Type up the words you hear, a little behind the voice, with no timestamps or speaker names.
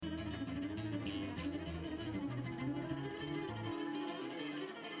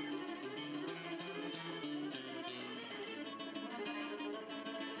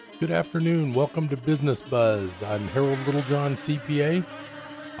Good afternoon. Welcome to Business Buzz. I'm Harold Littlejohn, CPA.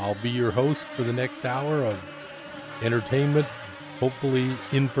 I'll be your host for the next hour of entertainment, hopefully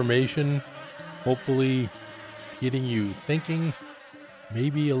information, hopefully getting you thinking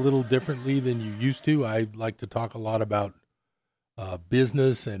maybe a little differently than you used to. I like to talk a lot about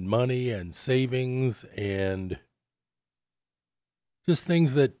business and money and savings and just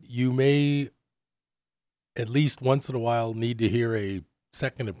things that you may at least once in a while need to hear a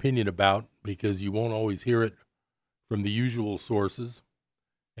second opinion about, because you won't always hear it from the usual sources.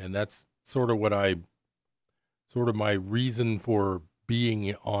 And that's sort of my reason for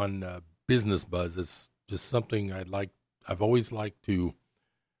being on Business Buzz. It's just something I've always liked to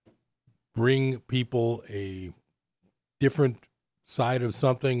bring people a different side of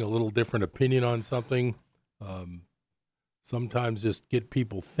something, a little different opinion on something. Sometimes just get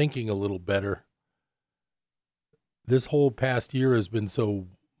people thinking a little better. This whole past year has been so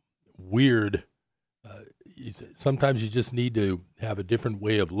weird. Sometimes you just need to have a different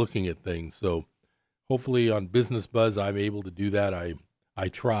way of looking at things. So hopefully on Business Buzz, I'm able to do that. I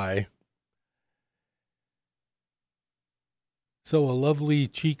try. So a lovely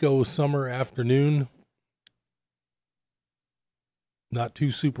Chico summer afternoon. Not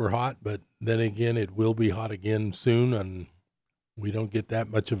too super hot, but then again, it will be hot again soon, and we don't get that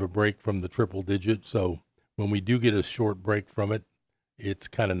much of a break from the triple digit. So when we do get a short break from it, it's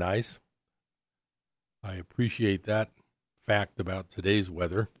kind of nice. I appreciate that fact about today's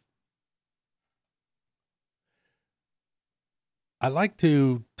weather. I like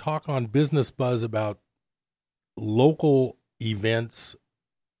to talk on Business Buzz about local events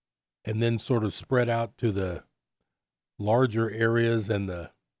and then sort of spread out to the larger areas and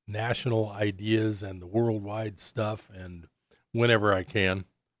the national ideas and the worldwide stuff, and whenever I can.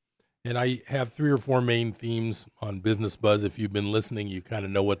 And I have 3 or 4 main themes on Business Buzz. If you've been listening, you kind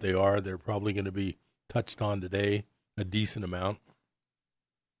of know what they are. They're probably going to be touched on today a decent amount.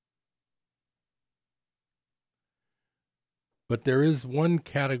 But there is one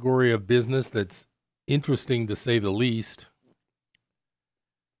category of business that's interesting to say the least.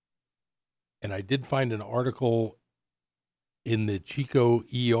 And I did find an article in the Chico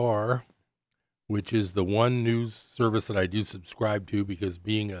ER, which is the one news service that I do subscribe to, because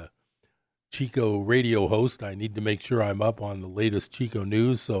being a Chico radio host, I need to make sure I'm up on the latest Chico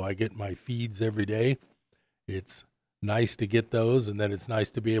news, so I get my feeds every day. It's nice to get those, and then it's nice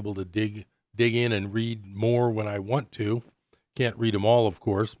to be able to dig in and read more when I want to. Can't read them all, of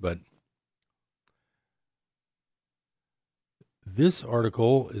course, but this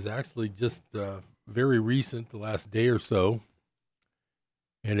article is actually just very recent, the last day or so,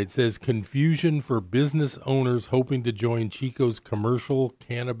 and it says, "Confusion for business owners hoping to join Chico's commercial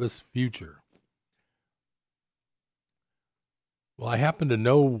cannabis future." Well, I happen to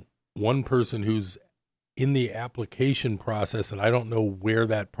know one person who's in the application process, and I don't know where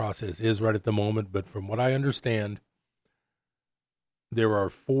that process is right at the moment, but from what I understand, there are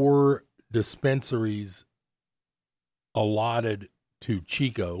 4 dispensaries allotted to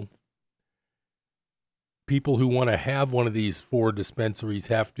Chico. People who want to have one of these 4 dispensaries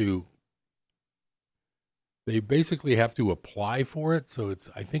they basically have to apply for it. So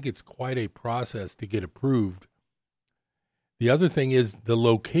I think it's quite a process to get approved. The other thing is the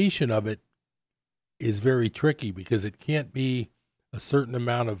location of it is very tricky, because it can't be a certain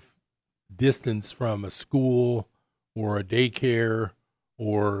amount of distance from a school or a daycare,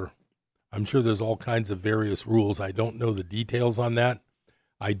 or I'm sure there's all kinds of various rules. I don't know the details on that.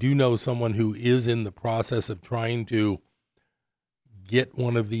 I do know someone who is in the process of trying to get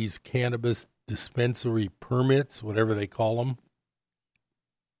one of these cannabis dispensary permits, whatever they call them.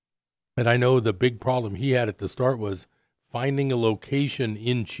 And I know the big problem he had at the start was finding a location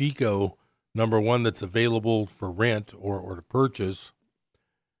in Chico, number one, that's available for rent or to purchase,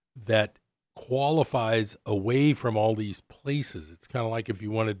 that qualifies away from all these places. It's kind of like if you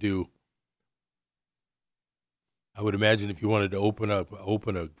wanted to, I would imagine if you wanted to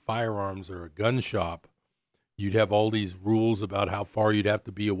open a firearms or a gun shop, you'd have all these rules about how far you'd have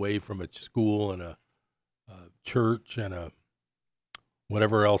to be away from a school and a church and a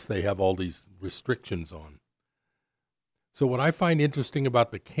whatever else they have all these restrictions on. So what I find interesting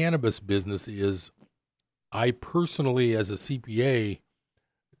about the cannabis business is I personally, as a CPA,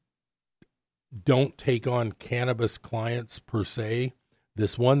 don't take on cannabis clients per se.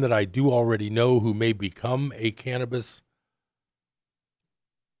 This one that I do already know who may become a cannabis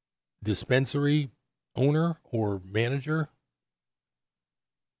dispensary owner or manager,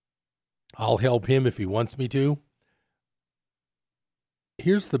 I'll help him if he wants me to.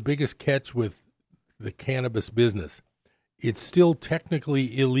 Here's the biggest catch with the cannabis business. it's still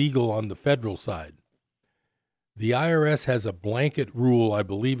technically illegal on the federal side. The IRS has a blanket rule, I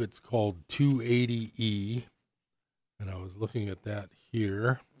believe it's called 280E, and I was looking at that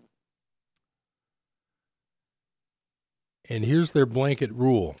here. And here's their blanket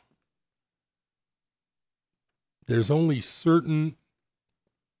rule. There's only certain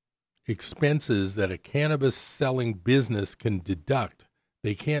expenses that a cannabis selling business can deduct.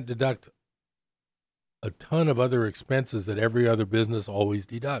 They can't deduct a ton of other expenses that every other business always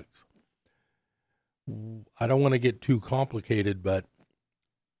deducts. I don't want to get too complicated, but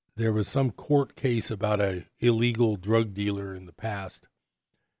there was some court case about a illegal drug dealer in the past,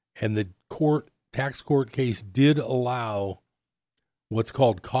 and the tax court case did allow what's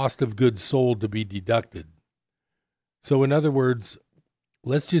called cost of goods sold to be deducted. So in other words,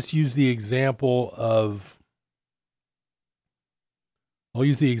 let's just use the example of, I'll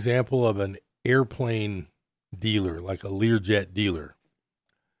use the example of an airplane dealer, like a Learjet dealer.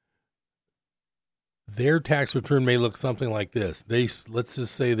 Their tax return may look something like this. Let's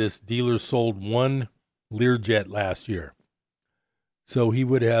just say this dealer sold one Learjet last year. So he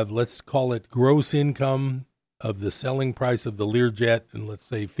would have, let's call it gross income of the selling price of the Learjet, and let's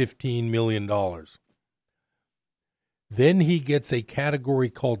say $15 million. Then he gets a category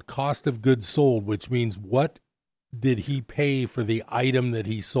called cost of goods sold, which means what did he pay for the item that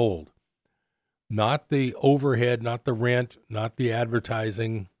he sold? Not the overhead, not the rent, not the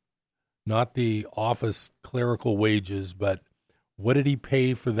advertising, not the office clerical wages, but what did he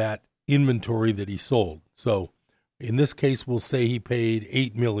pay for that inventory that he sold? So in this case, we'll say he paid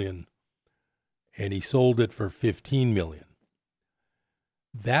 $8 million and he sold it for $15 million.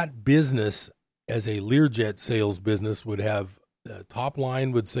 That business, as a Learjet sales business, would have the top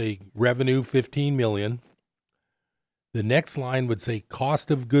line would say revenue $15 million. The next line would say cost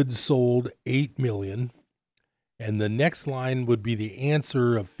of goods sold $8 million. And the next line would be the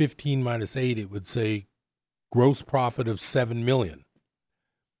answer of 15 minus 8. It would say gross profit of $7 million.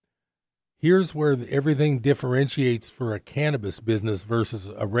 Here's where everything differentiates for a cannabis business versus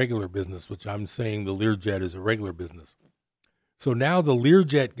a regular business, which I'm saying the Learjet is a regular business. So now the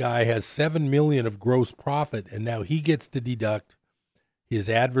Learjet guy has $7 million of gross profit, and now he gets to deduct his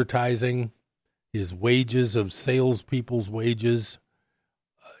advertising, his wages of salespeople's wages,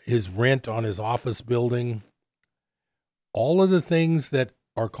 his rent on his office building, all of the things that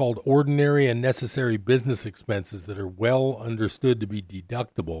are called ordinary and necessary business expenses that are well understood to be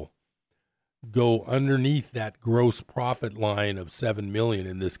deductible go underneath that gross profit line of $7 million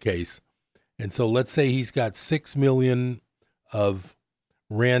in this case. And so let's say he's got $6 million of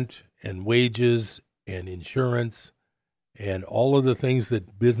rent and wages and insurance and all of the things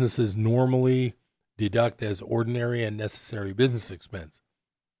that businesses normally deduct as ordinary and necessary business expense.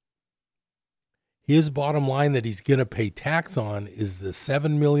 His bottom line that he's going to pay tax on is the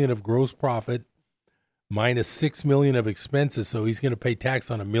 $7 million of gross profit minus $6 million of expenses. So he's going to pay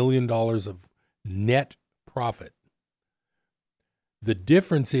tax on $1 million of net profit. The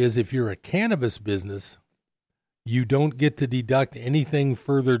difference is if you're a cannabis business, you don't get to deduct anything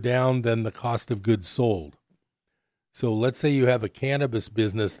further down than the cost of goods sold. So let's say you have a cannabis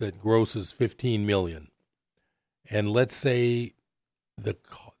business that grosses $15 million, and let's say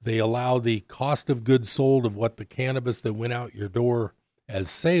they allow the cost of goods sold of what the cannabis that went out your door as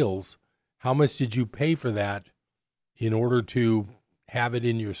sales. How much did you pay for that in order to have it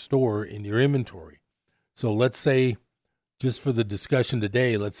in your store, in your inventory? So let's say, just for the discussion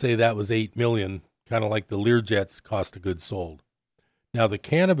today, let's say that was $8 million, kind of like the Learjet's cost of goods sold. Now the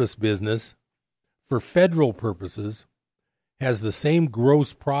cannabis business, for federal purposes, has the same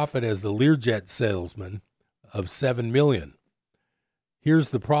gross profit as the Learjet salesman of $7 million.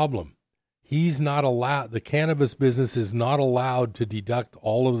 Here's the problem. The cannabis business is not allowed to deduct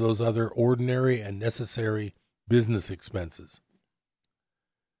all of those other ordinary and necessary business expenses.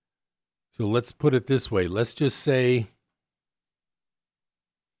 So let's put it this way. Let's just say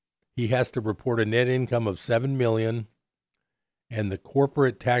he has to report a net income of $7 million, and the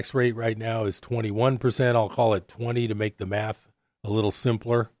corporate tax rate right now is 21%. I'll call it 20 to make the math a little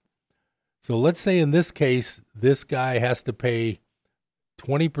simpler. So let's say in this case, this guy has to pay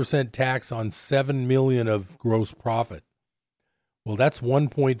 20% tax on $7 million of gross profit. Well, that's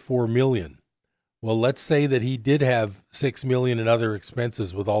 $1.4 million. Well, let's say that he did have $6 million in other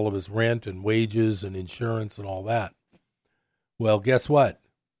expenses with all of his rent and wages and insurance and all that. Well, guess what?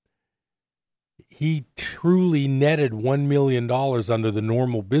 He truly netted $1 million under the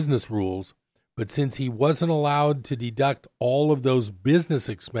normal business rules, but since he wasn't allowed to deduct all of those business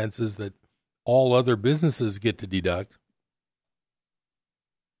expenses that all other businesses get to deduct,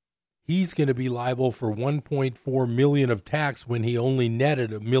 he's going to be liable for $1.4 million of tax when he only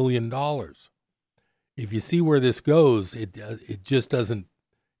netted $1 million. If you see where this goes, it just doesn't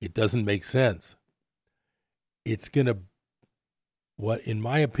make sense. It's going to, what in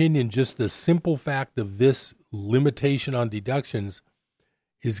my opinion, just the simple fact of this limitation on deductions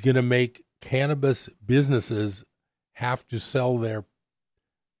is going to make cannabis businesses have to sell their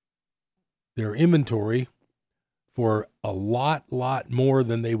inventory for a lot more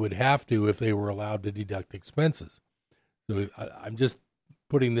than they would have to if they were allowed to deduct expenses. So I'm just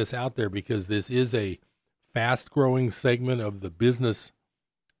putting this out there because this is a fast-growing segment of the business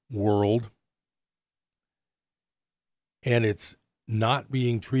world, and it's not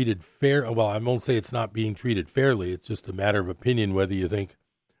being treated fair. Well, I won't say it's not being treated fairly. It's just a matter of opinion whether you think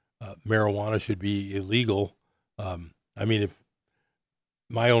marijuana should be illegal. I mean, if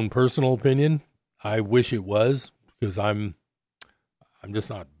my own personal opinion, I wish it was, because I'm just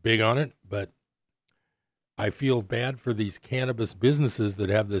not big on it, but I feel bad for these cannabis businesses that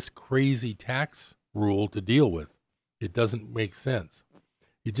have this crazy tax rule to deal with. It doesn't make sense.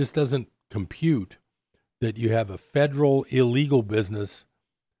 It just doesn't compute that you have a federal illegal business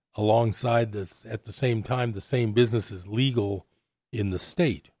alongside this, at the same time the same business is legal in the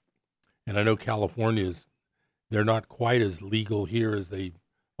state. And I know California's, they're not quite as legal here as they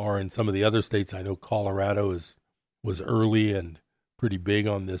are in some of the other states. I know Colorado was early and pretty big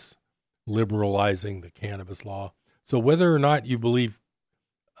on this liberalizing the cannabis law. So whether or not you believe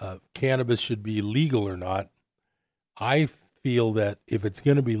cannabis should be legal or not, I feel that if it's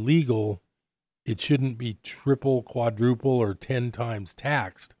going to be legal, it shouldn't be triple, quadruple, or 10 times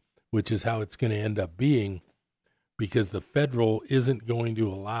taxed, which is how it's going to end up being, because the federal isn't going to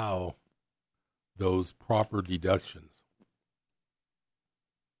allow those proper deductions.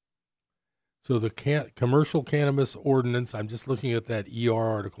 So the commercial cannabis ordinance, I'm just looking at that ER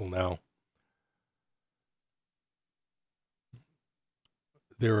article now.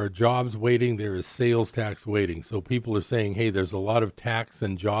 There are jobs waiting, there is sales tax waiting. So people are saying, hey, there's a lot of tax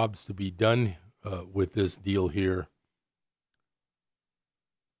and jobs to be done with this deal here.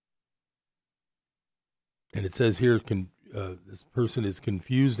 And it says here, this person is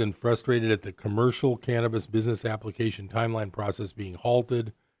confused and frustrated at the commercial cannabis business application timeline process being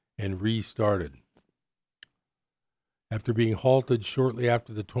halted and restarted. After being halted shortly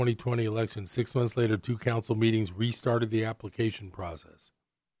after the 2020 election, 6 months later, 2 council meetings restarted the application process.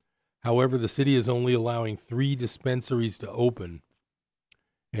 However, the city is only allowing 3 dispensaries to open,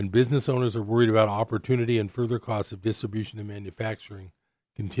 and business owners are worried about opportunity and further costs of distribution and manufacturing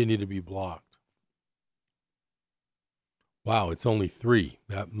continue to be blocked. Wow, it's only 3.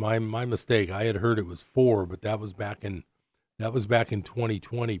 That my mistake. I had heard it was 4, but that was back in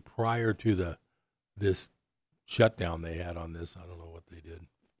 2020, prior to this shutdown they had on this. I don't know what they did.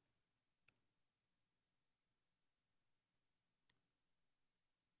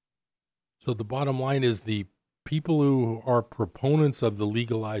 So the bottom line is the people who are proponents of the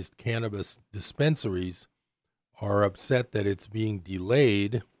legalized cannabis dispensaries are upset that it's being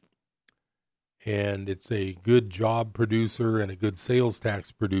delayed, and it's a good job producer and a good sales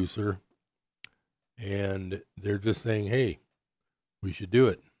tax producer, and they're just saying, hey, we should do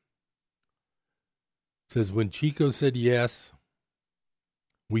it. It says, when Chico said yes,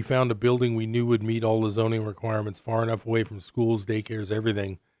 we found a building we knew would meet all the zoning requirements, far enough away from schools, daycares,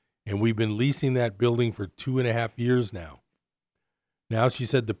 everything, and we've been leasing that building for 2.5 years now. Now, she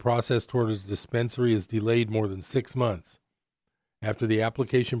said, the process towards a dispensary is delayed more than 6 months. After the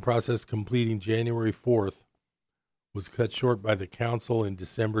application process completing January 4th was cut short by the council in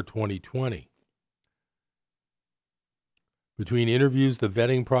December 2020. Between interviews, the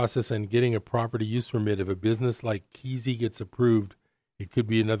vetting process, and getting a property use permit, if a business like Keezy gets approved, it could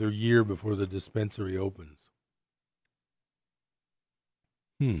be another year before the dispensary opens.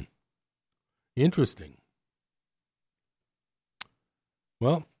 Interesting.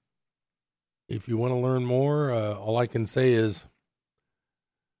 Well, if you want to learn more, all I can say is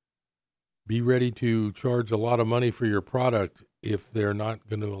be ready to charge a lot of money for your product if they're not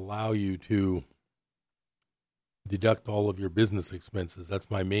going to allow you to deduct all of your business expenses.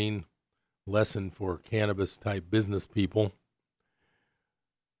 That's my main lesson for cannabis-type business people.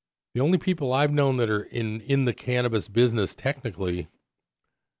 The only people I've known that are in the cannabis business technically,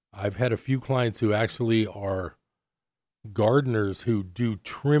 I've had a few clients who actually are gardeners who do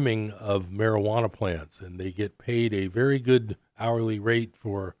trimming of marijuana plants, and they get paid a very good hourly rate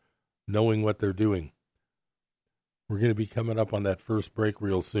for knowing what they're doing. We're going to be coming up on that first break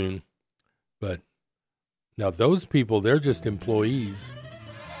real soon. But now those people, they're just employees.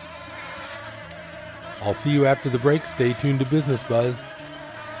 I'll see you after the break. Stay tuned to Business Buzz.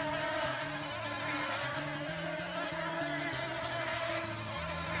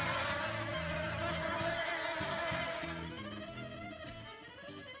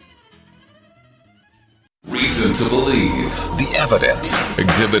 Reason to believe. The evidence.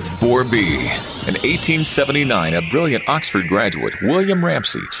 Exhibit 4B. In 1879, a brilliant Oxford graduate, William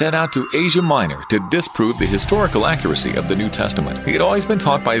Ramsay, set out to Asia Minor to disprove the historical accuracy of the New Testament. He had always been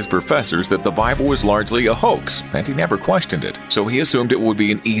taught by his professors that the Bible was largely a hoax, and he never questioned it. So he assumed it would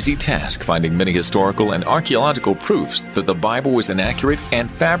be an easy task, finding many historical and archaeological proofs that the Bible was inaccurate and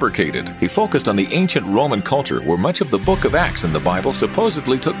fabricated. He focused on the ancient Roman culture where much of the book of Acts in the Bible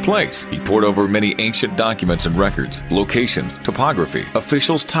supposedly took place. He pored over many ancient documents and records, locations, topography,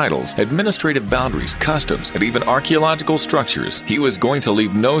 officials' titles, administrative boundaries, customs, and even archaeological structures. He was going to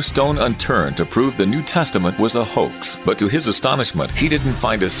leave no stone unturned to prove the New Testament was a hoax. But to his astonishment, he didn't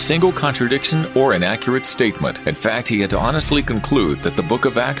find a single contradiction or inaccurate statement. In fact, he had to honestly conclude that the book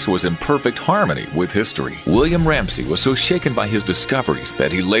of Acts was in perfect harmony with history. William Ramsay was so shaken by his discoveries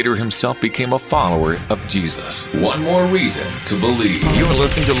that he later himself became a follower of Jesus. One more reason to believe. You're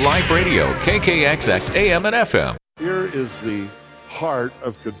listening to Life Radio, KKXX AM and FM. Here is the heart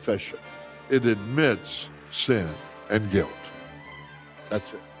of confession. It admits sin and guilt.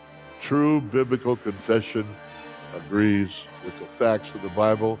 That's it. True biblical confession agrees with the facts of the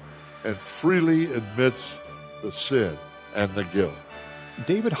Bible and freely admits the sin and the guilt.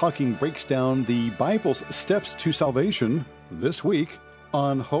 David Hocking breaks down the Bible's steps to salvation this week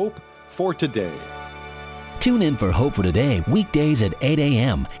on Hope for Today. Tune in for Hope for Today, weekdays at 8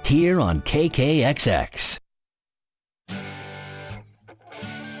 a.m. here on KKXX.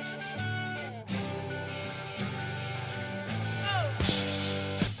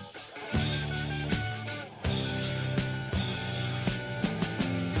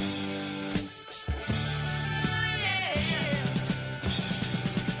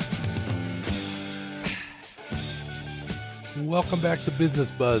 Welcome back to Business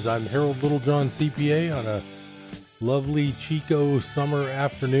Buzz. I'm Harold Littlejohn, CPA, on a lovely Chico summer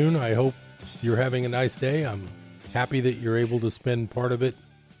afternoon. I hope you're having a nice day. I'm happy that you're able to spend part of it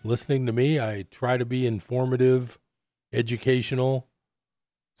listening to me. I try to be informative, educational,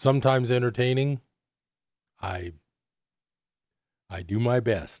 sometimes entertaining. I do my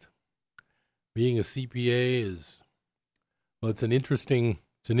best. Being a CPA is, well, it's an interesting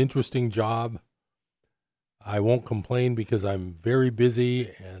job. I won't complain because I'm very busy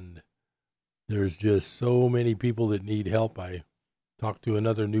and there's just so many people that need help. I talked to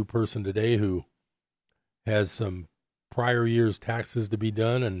another new person today who has some prior year's taxes to be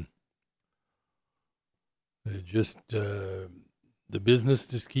done, and it just the business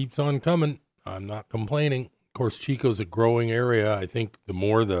just keeps on coming. I'm not complaining. Of course, Chico's a growing area. I think the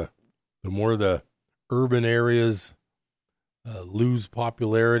more the urban areas lose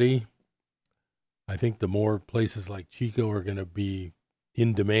popularity, I think the more places like Chico are going to be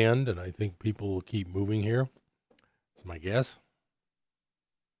in demand, and I think people will keep moving here. That's my guess.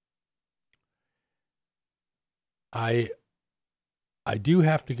 I do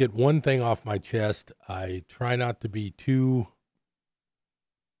have to get one thing off my chest. I try not to be too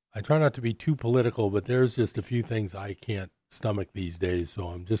political, but there's just a few things I can't stomach these days, so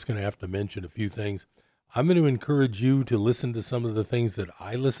I'm just going to have to mention a few things. I'm going to encourage you to listen to some of the things that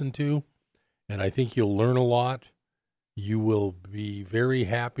I listen to, and I think you'll learn a lot. You will be very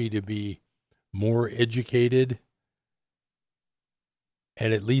happy to be more educated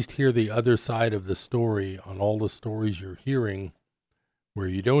and at least hear the other side of the story on all the stories you're hearing where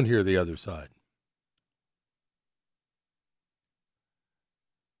you don't hear the other side.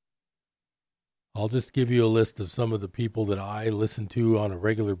 I'll just give you a list of some of the people that I listen to on a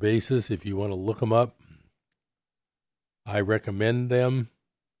regular basis. If you want to look them up, I recommend them.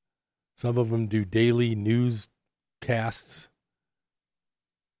 Some of them do daily newscasts.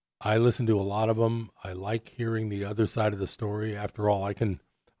 I listen to a lot of them. I like hearing the other side of the story. After all, I can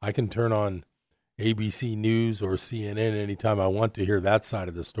turn on ABC News or CNN anytime I want to hear that side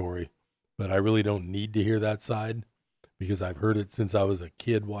of the story, but I really don't need to hear that side because I've heard it since I was a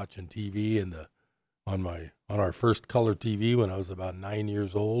kid watching TV on our first color TV when I was about 9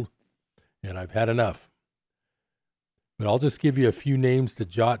 years old, and I've had enough. But I'll just give you a few names to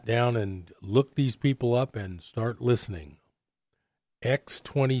jot down and look these people up and start listening.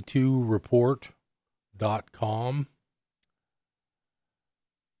 X22report.com.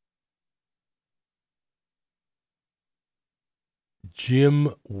 Jim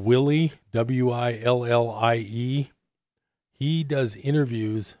Willie, Willie. He does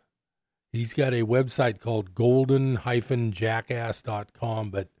interviews. He's got a website called golden-jackass.com,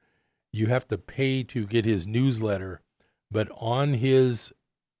 but you have to pay to get his newsletter. But on his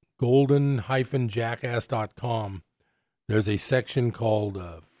golden-jackass.com, there's a section called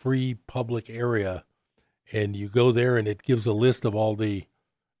Free Public Area, and you go there and it gives a list of all the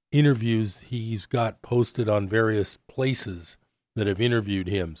interviews he's got posted on various places that have interviewed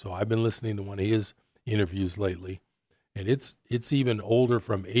him. So I've been listening to one of his interviews lately, and it's even older,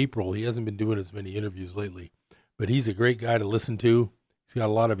 from April. He hasn't been doing as many interviews lately, but he's a great guy to listen to. He's got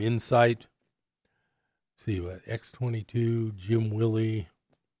a lot of insight. Let's see what X22, Jim Willie,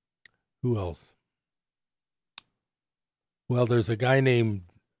 who else? Well, there's a guy named,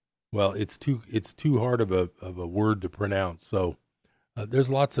 well, it's too hard of a word to pronounce. So there's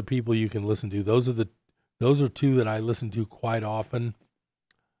lots of people you can listen to. Those are two that I listen to quite often,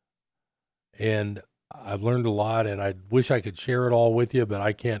 and I've learned a lot. And I wish I could share it all with you, but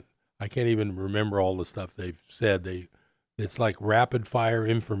I can't even remember all the stuff they've said. It's like rapid fire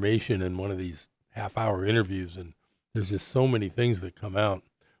information in one of these half-hour interviews, and there's just so many things that come out.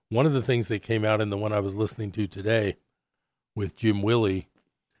 One of the things that came out in the one I was listening to today with Jim Willie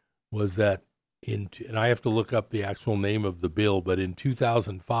was that and I have to look up the actual name of the bill, but in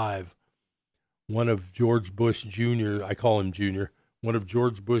 2005, one of George Bush Jr., I call him Jr., one of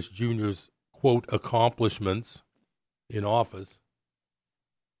George Bush Jr.'s, quote, accomplishments in office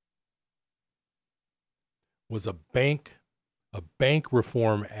was a bank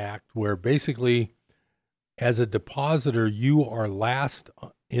reform act where basically as a depositor, you are last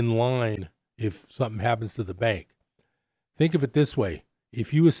in line if something happens to the bank. Think of it this way.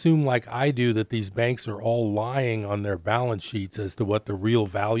 If you assume, like I do, that these banks are all lying on their balance sheets as to what the real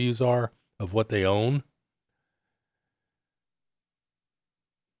values are of what they own,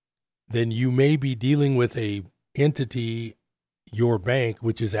 then you may be dealing with a entity, your bank,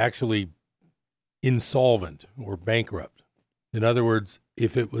 which is actually insolvent or bankrupt. In other words,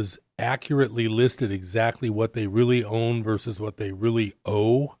 if it was accurately listed exactly what they really own versus what they really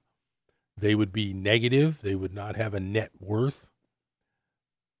owe, they would be negative. They would not have a net worth.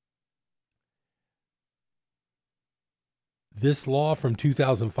 This law from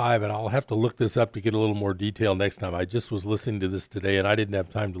 2005, and I'll have to look this up to get a little more detail next time. I just was listening to this today, and I didn't have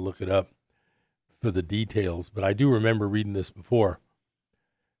time to look it up for the details, but I do remember reading this before.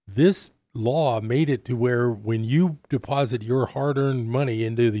 This law made it to where when you deposit your hard-earned money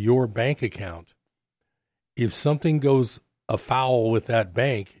into your bank account, if something goes afoul with that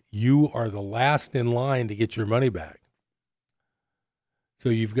bank, you are the last in line to get your money back. So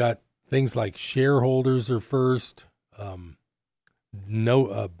you've got things like shareholders are first,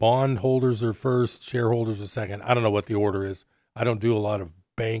 bond holders are first, shareholders are second. I don't know what the order is. I don't do a lot of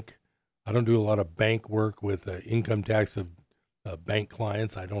bank work with income tax of bank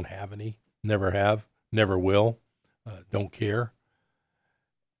clients. I don't have any, never have, never will, don't care.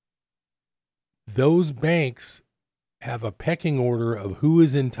 Those banks have a pecking order of who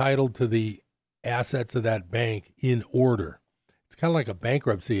is entitled to the assets of that bank in order. It's kind of like a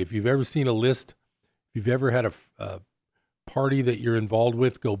bankruptcy. If you've ever seen a list, if you've ever had a party that you're involved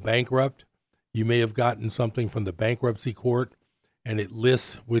with go bankrupt, you may have gotten something from the bankruptcy court, and it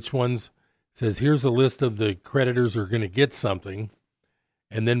lists which ones, says here's a list of the creditors who are going to get something,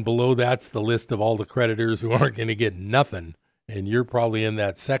 and then below that's the list of all the creditors who aren't going to get nothing, and you're probably in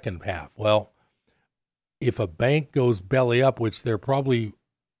that second half. Well, if a bank goes belly up, which they're probably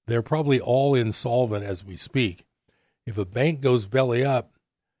all insolvent as we speak, if a bank goes belly up,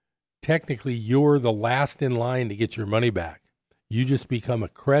 technically you're the last in line to get your money back. You just become a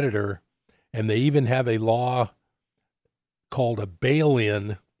creditor, and they even have a law called a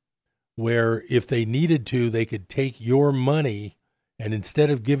bail-in where if they needed to, they could take your money, and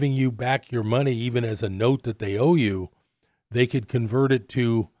instead of giving you back your money even as a note that they owe you, they could convert it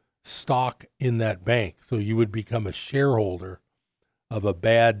to stock in that bank. So you would become a shareholder of a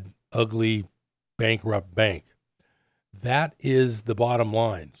bad, ugly, bankrupt bank. That is the bottom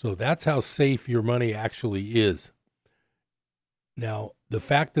line. So that's how safe your money actually is. Now, the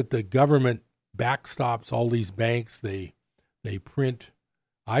fact that the government backstops all these banks, they print,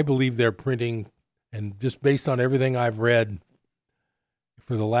 I believe they're printing, and just based on everything I've read,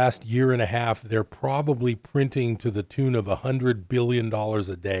 for the last year and a half, they're probably printing to the tune of $100 billion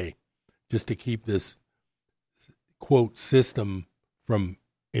a day just to keep this, quote, system from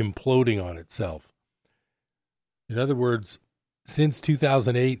imploding on itself. In other words, since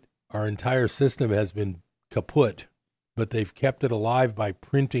 2008, our entire system has been kaput, but they've kept it alive by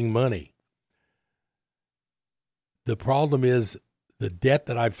printing money. The problem is the debt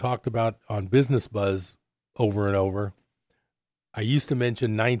that I've talked about on Business Buzz over and over. I used to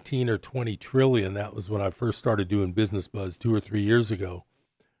mention 19 or 20 trillion. That was when I first started doing Business Buzz 2 or 3 years ago.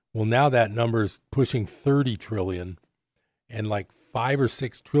 Well, now that number is pushing 30 trillion, and like 5 or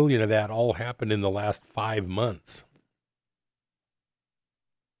 6 trillion of that all happened in the last 5 months.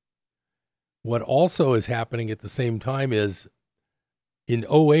 What also is happening at the same time is in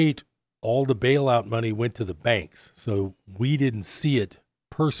 '08, all the bailout money went to the banks, so we didn't see it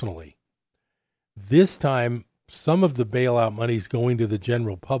personally. This time, some of the bailout money is going to the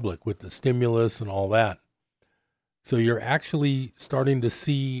general public with the stimulus and all that. So you're actually starting to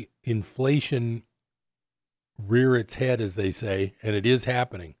see inflation rear its head, as they say, and it is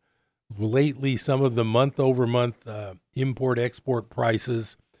happening. Lately, some of the month-over-month import-export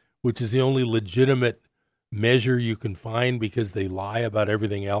prices, which is the only legitimate measure you can find because they lie about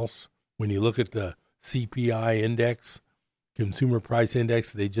everything else. When you look at the CPI index, Consumer Price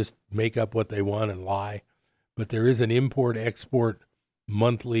Index, they just make up what they want and lie. But there is an import-export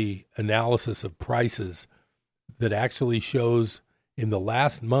monthly analysis of prices that actually shows in the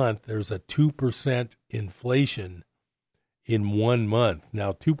last month there's a 2% inflation in 1 month.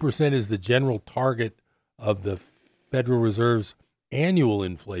 Now, 2% is the general target of the Federal Reserve's annual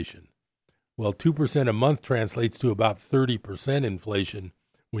inflation. Well, 2% a month translates to about 30% inflation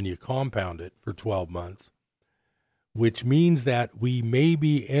when you compound it for 12 months, which means that we may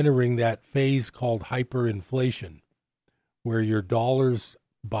be entering that phase called hyperinflation, where your dollars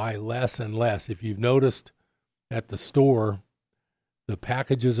buy less and less. If you've noticed at the store, the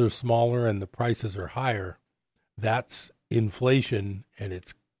packages are smaller and the prices are higher. That's inflation, and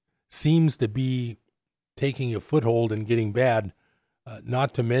it seems to be taking a foothold and getting bad,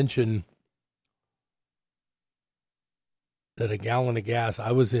 not to mention that a gallon of gas,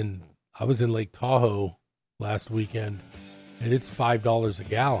 I was in Lake Tahoe last weekend, and it's $5 a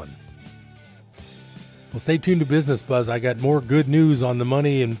gallon. Well, stay tuned to Business Buzz. I got more good news on the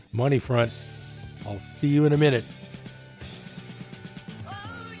money front. I'll see you in a minute.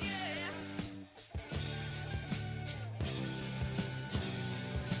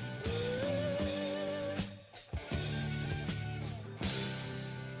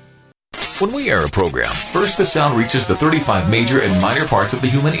 When we air a program, first the sound reaches the 35 major and minor parts of the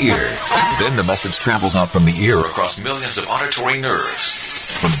human ear. Then the message travels out from the ear across millions of auditory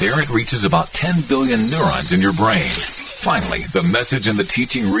nerves. From there it reaches about 10 billion neurons in your brain. Finally, the message and the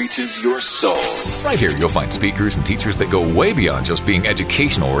teaching reaches your soul. Right here you'll find speakers and teachers that go way beyond just being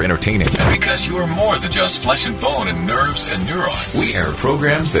educational or entertaining. And because you are more than just flesh and bone and nerves and neurons, we air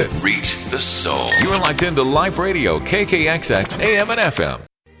programs that reach the soul. You are locked into Life Radio, KKXX, AM and FM.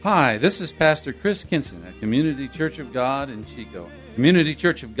 Hi, this is Pastor Chris Kinson at Community Church of God in Chico. Community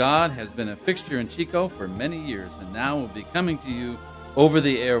Church of God has been a fixture in Chico for many years and now will be coming to you over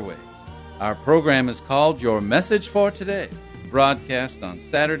the airwaves. Our program is called Your Message for Today, broadcast on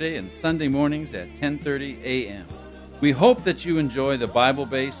Saturday and Sunday mornings at 10:30 a.m. We hope that you enjoy the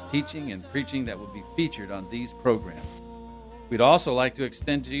Bible-based teaching and preaching that will be featured on these programs. We'd also like to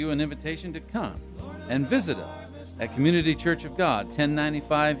extend to you an invitation to come and visit us at Community Church of God,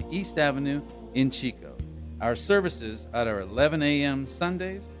 1095 East Avenue in Chico. Our services are at 11 a.m.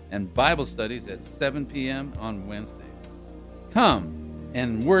 Sundays and Bible studies at 7 p.m. on Wednesdays. Come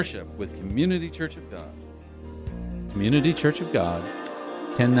and worship with Community Church of God. Community Church of God,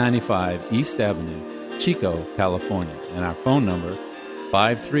 1095 East Avenue, Chico, California. And our phone number,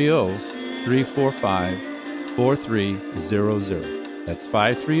 530-345-4300. That's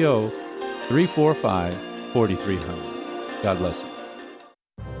 530-345-4300. God bless you.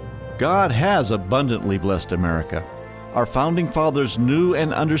 God has abundantly blessed America. Our founding fathers knew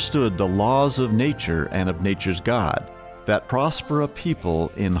and understood the laws of nature and of nature's God that prosper a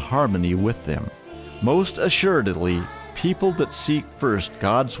people in harmony with them. Most assuredly, people that seek first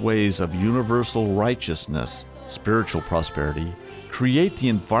God's ways of universal righteousness, spiritual prosperity, create the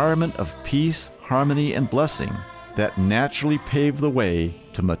environment of peace, harmony, and blessing that naturally pave the way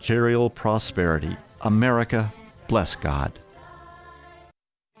to material prosperity. America, bless God.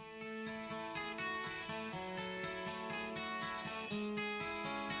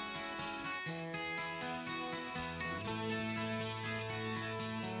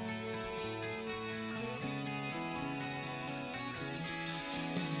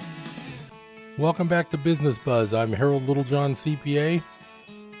 Welcome back to Business Buzz. I'm Harold Littlejohn, CPA,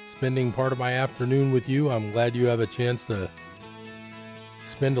 spending part of my afternoon with you. I'm glad you have a chance to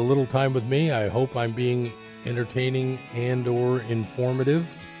spend a little time with me. I hope I'm being entertaining and or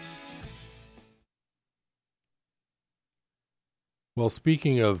informative. Well,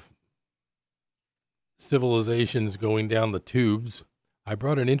 speaking of civilizations going down the tubes, I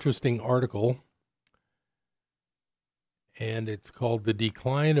brought an interesting article, and it's called The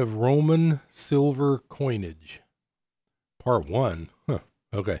Decline of Roman Silver Coinage, Part 1.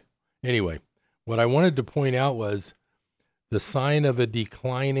 Okay. Anyway, what I wanted to point out was the sign of a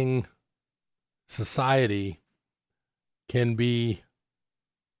declining society can be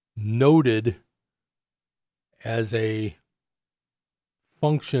noted as a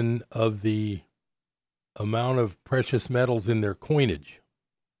function of the amount of precious metals in their coinage.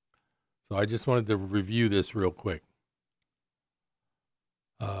 So I just wanted to review this real quick.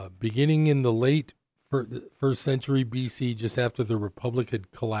 Beginning in the late first century BC, just after the Republic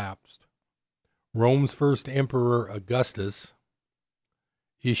had collapsed, Rome's first emperor, Augustus,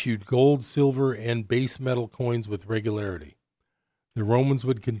 issued gold, silver, and base metal coins with regularity. The Romans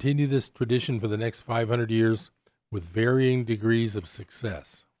would continue this tradition for the next 500 years with varying degrees of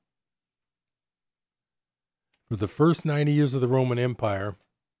success. For the first 90 years of the Roman Empire,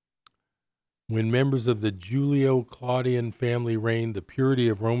 when members of the Julio-Claudian family reigned, the purity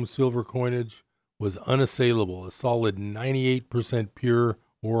of Rome's silver coinage was unassailable, a solid 98% pure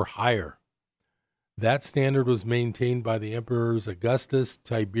or higher. That standard was maintained by the emperors Augustus,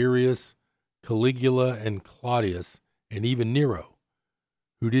 Tiberius, Caligula, and Claudius, and even Nero,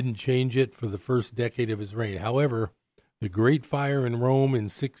 who didn't change it for the first decade of his reign. However, the Great Fire in Rome in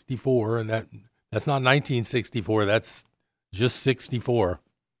 64, and that's not 1964, that's just 64,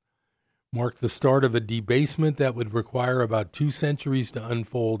 marked the start of a debasement that would require about 2 centuries to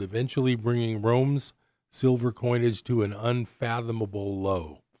unfold, eventually bringing Rome's silver coinage to an unfathomable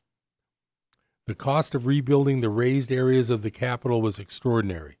low. The cost of rebuilding the raised areas of the capital was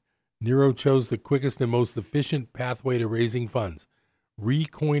extraordinary. Nero chose the quickest and most efficient pathway to raising funds,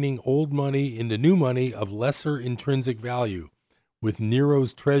 recoining old money into new money of lesser intrinsic value, with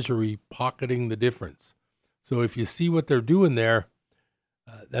Nero's treasury pocketing the difference. So if you see what they're doing there,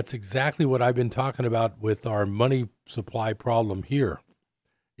 that's exactly what I've been talking about with our money supply problem here.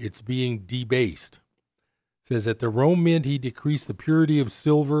 It's being debased. It says at the Rome Mint, he decreased the purity of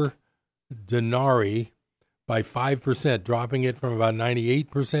silver denarii by 5%, dropping it from about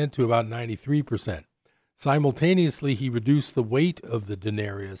 98% to about 93%. Simultaneously, he reduced the weight of the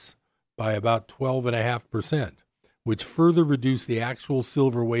denarius by about 12.5%, which further reduced the actual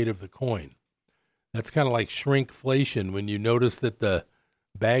silver weight of the coin. That's kind of like shrinkflation when you notice that the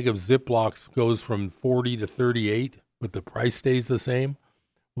bag of Ziplocs goes from 40 to 38, but the price stays the same.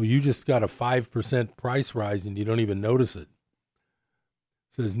 Well, you just got a 5% price rise and you don't even notice it.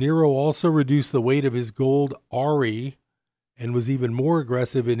 It says Nero also reduced the weight of his gold auri and was even more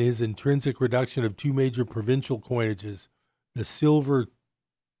aggressive in his intrinsic reduction of 2 major provincial coinages, the silver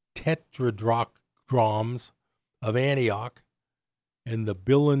tetradrachms of Antioch and the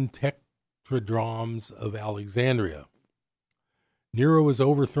Billion tetradrachms of Alexandria. Nero was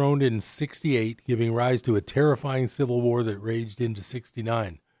overthrown in 68, giving rise to a terrifying civil war that raged into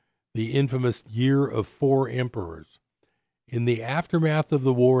 69, the infamous Year of 4 Emperors. In the aftermath of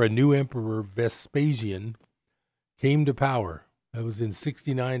the war, a new emperor, Vespasian, came to power. That was in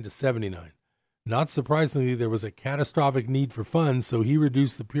 69 to 79. Not surprisingly, there was a catastrophic need for funds, so he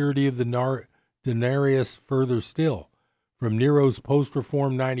reduced the purity of the denarius further still, from Nero's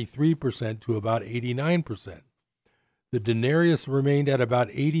post-reform 93% to about 89%. The denarius remained at about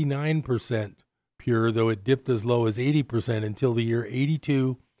 89% pure, though it dipped as low as 80% until the year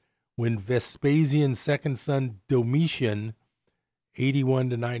 82, when Vespasian's second son, Domitian, 81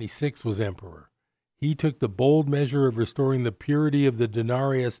 to 96, was emperor. He took the bold measure of restoring the purity of the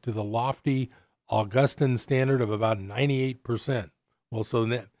denarius to the lofty Augustan standard of about 98%. Well, so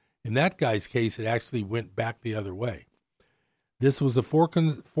in that guy's case, it actually went back the other way. This was a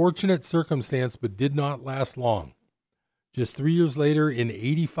fortunate circumstance, but did not last long. Just 3 years later, in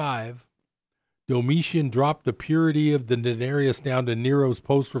 85, Domitian dropped the purity of the denarius down to Nero's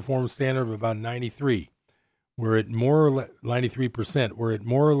post-reform standard of about 93%, where it more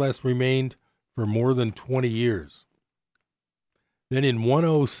or less remained for more than 20 years. Then in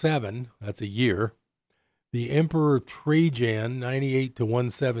 107, that's a year, the Emperor Trajan, 98 to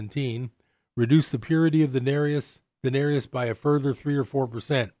 117, reduced the purity of the denarius by a further 3 or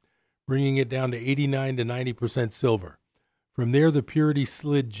 4%, bringing it down to 89 to 90% silver. From there, the purity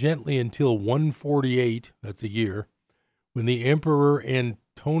slid gently until 148, that's a year, when the Emperor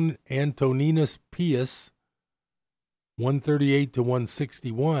Antoninus Pius, 138 to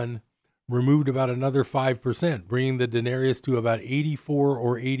 161, removed about another 5%, bringing the denarius to about 84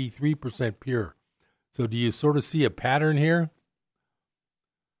 or 83% pure. So do you sort of see a pattern here?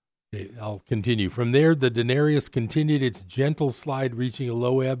 Okay, I'll continue. From there, the denarius continued its gentle slide, reaching a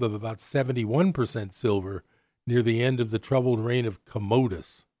low ebb of about 71% silver near the end of the troubled reign of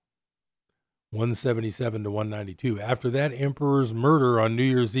Commodus, 177 to 192. After that emperor's murder on New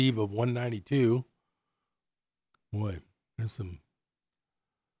Year's Eve of 192, boy, there's some...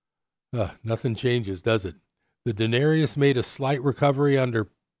 nothing changes, does it? The denarius made a slight recovery under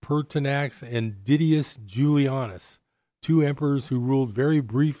Pertinax and Didius Julianus, 2 emperors who ruled very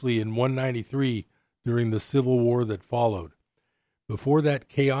briefly in 193 during the civil war that followed. Before that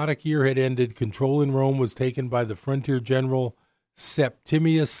chaotic year had ended, control in Rome was taken by the frontier general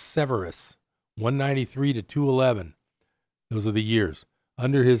Septimius Severus, 193 to 211. Those are the years.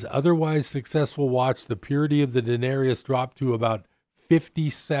 Under his otherwise successful watch, the purity of the denarius dropped to about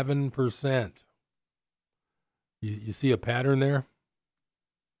 57%. You see a pattern there?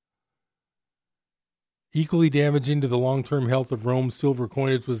 Equally damaging to the long-term health of Rome's silver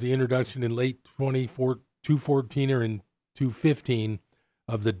coinage was the introduction in late 214 or in 215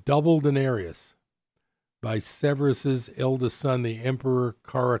 of the double denarius by Severus's eldest son, the Emperor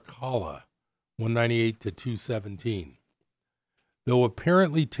Caracalla, 198 to 217. Though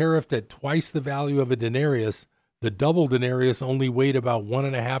apparently tariffed at twice the value of a denarius, the double denarius only weighed about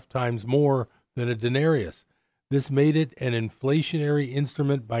 1.5 times more than a denarius. This made it an inflationary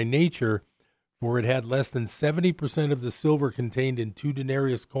instrument by nature, for it had less than 70% of the silver contained in 2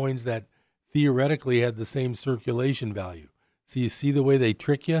 denarius coins that theoretically had the same circulation value. So you see the way they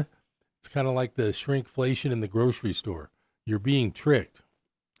trick you? It's kind of like the shrinkflation in the grocery store. You're being tricked.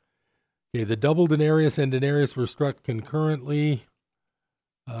 Okay, the double denarius and denarius were struck concurrently.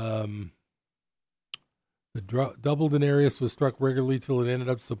 The double denarius was struck regularly till it ended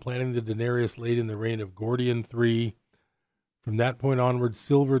up supplanting the denarius late in the reign of Gordian III. From that point onward,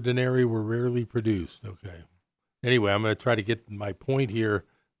 silver denarii were rarely produced. Okay. Anyway, I'm going to try to get my point here.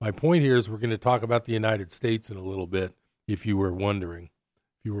 My point here is we're going to talk about the United States in a little bit, if you were wondering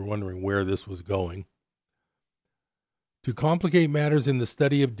where this was going. To complicate matters in the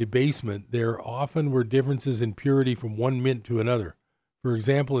study of debasement, there often were differences in purity from one mint to another. For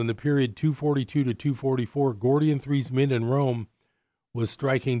example, in the period 242 to 244, Gordian III's mint in Rome was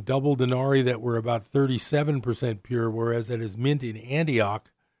striking double denarii that were about 37% pure, whereas at his mint in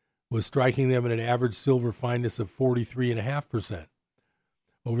Antioch was striking them at an average silver fineness of 43.5%.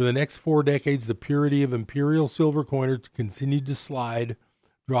 Over the next 4 decades, the purity of imperial silver coinage continued to slide,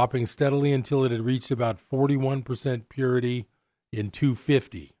 dropping steadily until it had reached about 41% purity in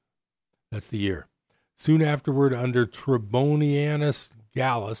 250. That's the year. Soon afterward, under Trebonianus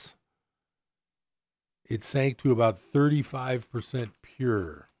Gallus, it sank to about 35%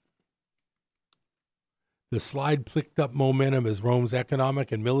 pure. The slide picked up momentum as Rome's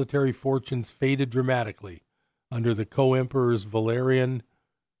economic and military fortunes faded dramatically under the co-emperors Valerian,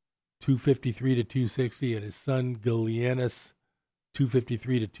 253 to 260, and his son Gallienus,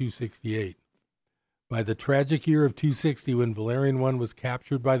 253 to 268. By the tragic year of 260, when Valerian I was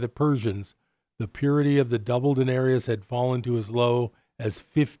captured by the Persians, the purity of the double denarius had fallen to as low as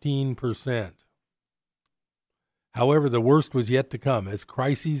 15%. However, the worst was yet to come. As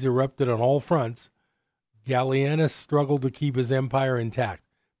crises erupted on all fronts, Gallienus struggled to keep his empire intact.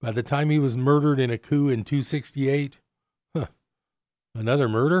 By the time he was murdered in a coup in 268, another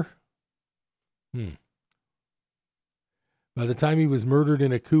murder? By the time he was murdered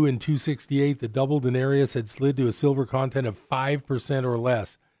in a coup in 268, the double denarius had slid to a silver content of 5% or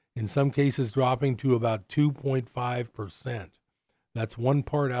less, in some cases dropping to about 2.5%. That's 1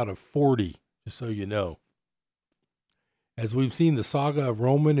 part out of 40, just so you know. As we've seen, the saga of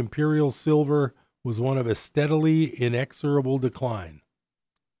Roman imperial silver was one of a steadily inexorable decline.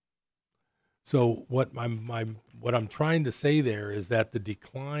 So what I'm trying to say there is that the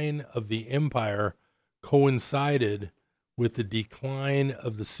decline of the empire coincided with the decline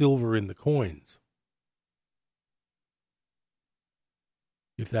of the silver in the coins,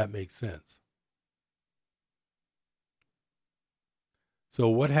 if that makes sense. So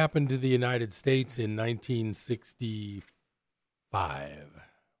what happened to the United States in 1965?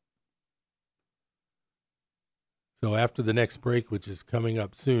 So after the next break, which is coming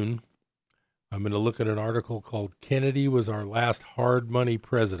up soon, I'm going to look at an article called "Kennedy Was Our Last Hard Money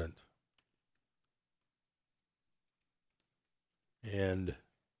President." And it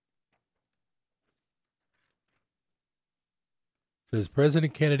says,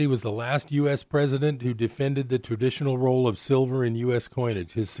 President Kennedy was the last U.S. president who defended the traditional role of silver in U.S.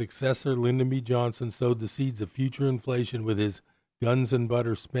 coinage. His successor, Lyndon B. Johnson, sowed the seeds of future inflation with his guns and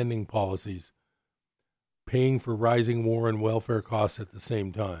butter spending policies, paying for rising war and welfare costs at the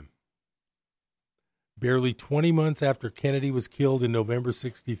same time. Barely 20 months after Kennedy was killed in November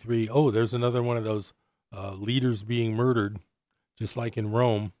 63, there's another one of those leaders being murdered, just like in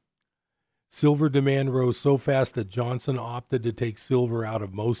Rome. Silver demand rose so fast that Johnson opted to take silver out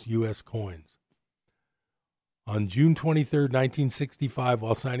of most U.S. coins. On June 23, 1965,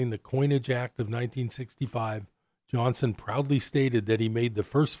 while signing the Coinage Act of 1965, Johnson proudly stated that he made the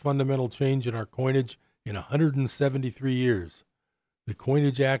first fundamental change in our coinage in 173 years. The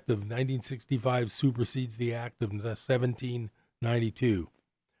Coinage Act of 1965 supersedes the Act of 1792.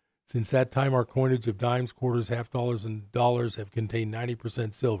 Since that time, our coinage of dimes, quarters, half dollars, and dollars have contained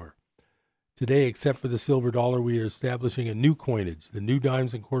 90% silver. Today, except for the silver dollar, we are establishing a new coinage. The new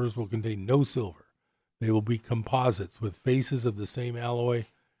dimes and quarters will contain no silver. They will be composites with faces of the same alloy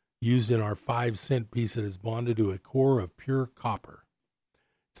used in our 5-cent piece that is bonded to a core of pure copper.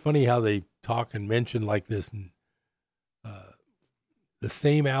 It's funny how they talk and mention like this, the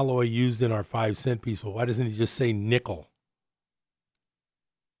same alloy used in our 5-cent piece. Well, why doesn't he just say nickel?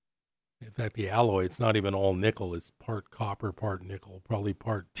 In fact, the alloy, it's not even all nickel. It's part copper, part nickel, probably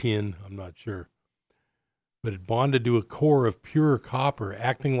part tin. I'm not sure. But it bonded to a core of pure copper,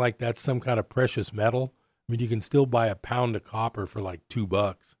 acting like that's some kind of precious metal. I mean, you can still buy a pound of copper for like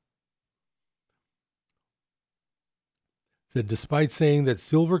 $2. Said, despite saying that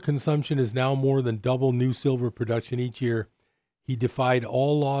silver consumption is now more than double new silver production each year, he defied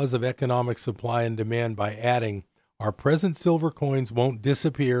all laws of economic supply and demand by adding, our present silver coins won't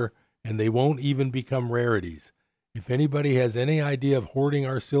disappear and they won't even become rarities. If anybody has any idea of hoarding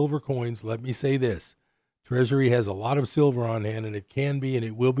our silver coins, let me say this. Treasury has a lot of silver on hand, and it can be and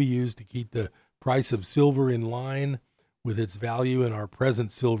it will be used to keep the price of silver in line with its value in our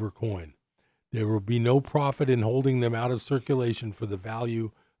present silver coin. There will be no profit in holding them out of circulation for the value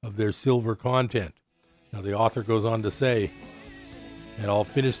of their silver content. Now, the author goes on to say, and I'll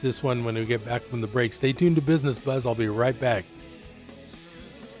finish this one when we get back from the break. Stay tuned to Business Buzz. I'll be right back.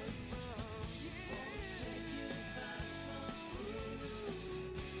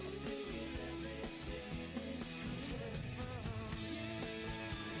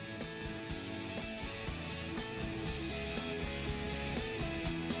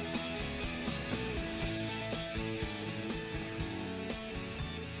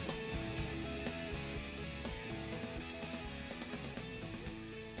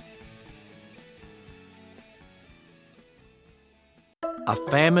 A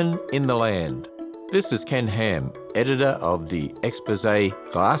Famine in the Land. This is Ken Ham, editor of the Exposé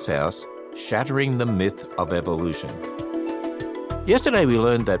Glasshouse, Shattering the Myth of Evolution. Yesterday we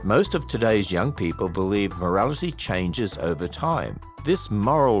learned that most of today's young people believe morality changes over time. This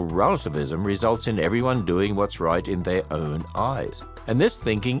moral relativism results in everyone doing what's right in their own eyes. And this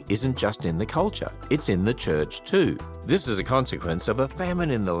thinking isn't just in the culture, it's in the church too. This is a consequence of a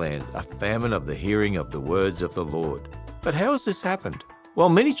famine in the land, a famine of the hearing of the words of the Lord. But how has this happened? Well,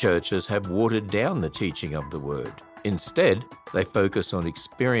 many churches have watered down the teaching of the Word. Instead, they focus on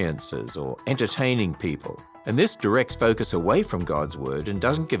experiences or entertaining people. And this directs focus away from God's Word and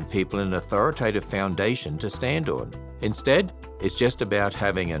doesn't give people an authoritative foundation to stand on. Instead, it's just about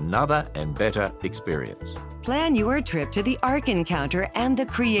having another and better experience. Plan your trip to the Ark Encounter and the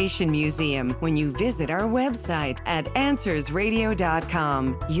Creation Museum when you visit our website at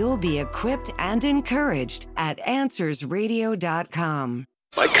AnswersRadio.com. You'll be equipped and encouraged at AnswersRadio.com.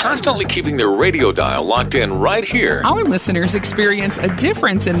 By constantly keeping their radio dial locked in right here, our listeners experience a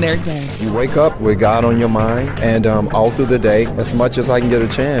difference in their day. You wake up with God on your mind, and all through the day, as much as I can get a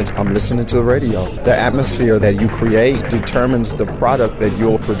chance, I'm listening to the radio. The atmosphere that you create determines the product that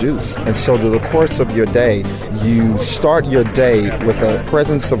you'll produce. And so through the course of your day, you start your day with a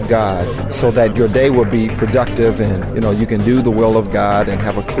presence of God so that your day will be productive and, you can do the will of God and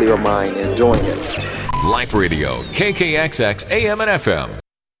have a clear mind in doing it. Life Radio, KKXX, AM and FM.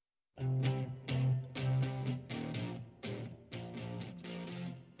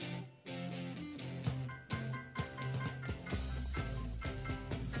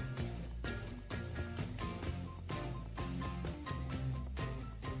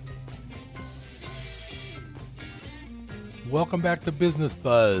 Welcome back to Business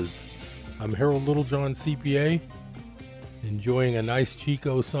Buzz. I'm Harold Littlejohn, CPA, enjoying a nice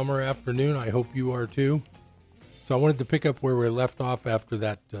Chico summer afternoon. I hope you are too. So I wanted to pick up where we left off after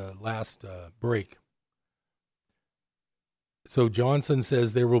that last break. So Johnson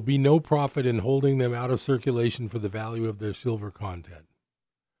says there will be no profit in holding them out of circulation for the value of their silver content.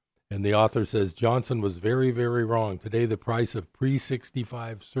 And the author says Johnson was very, very wrong. Today the price of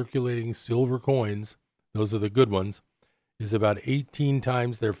pre-65 circulating silver coins, those are the good ones, is about 18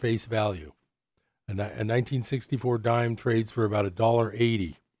 times their face value. A 1964 dime trades for about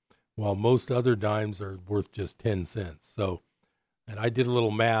 $1.80, while most other dimes are worth just 10 cents. So, and I did a little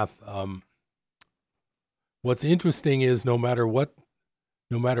math. What's interesting is no matter what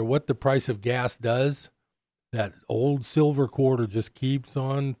the price of gas does, that old silver quarter just keeps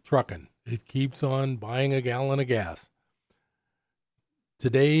on trucking. It keeps on buying a gallon of gas.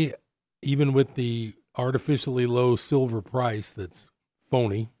 Today, even with the artificially low silver price that's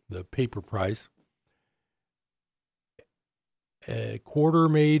phony, the paper price, a quarter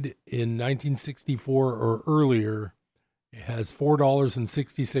made in 1964 or earlier It has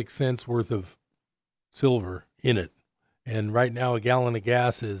 $4.66 worth of silver in it. And right now, a gallon of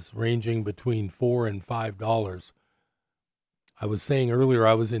gas is ranging between $4 and $5. I was saying earlier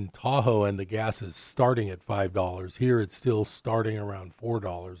I was in Tahoe and the gas is starting at $5. Here it's still starting around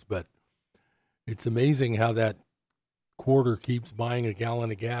 $4. But it's amazing how that quarter keeps buying a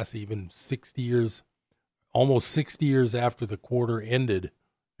gallon of gas even 60 years, almost 60 years after the quarter ended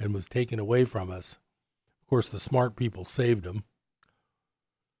and was taken away from us. Of course, the smart people saved them.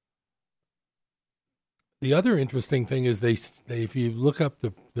 The other interesting thing is they if you look up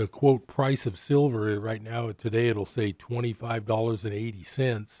the quote price of silver right now, today it'll say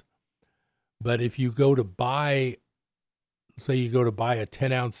 $25.80. But if you go to buy, say you go to buy a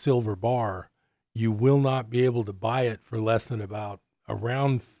 10-ounce silver bar, you will not be able to buy it for less than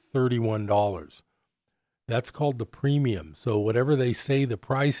around $31. That's called the premium. So whatever they say the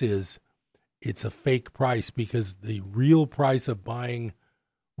price is, it's a fake price because the real price of buying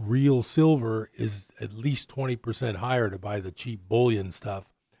real silver is at least 20% higher to buy the cheap bullion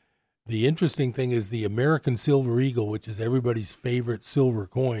stuff. The interesting thing is the American Silver Eagle, which is everybody's favorite silver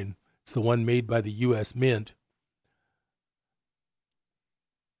coin. It's the one made by the U.S. Mint.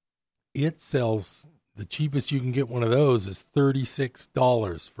 It sells, the cheapest you can get one of those is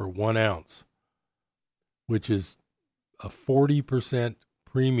 $36 for 1 ounce, which is a 40%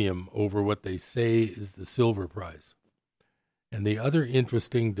 premium over what they say is the silver price. And the other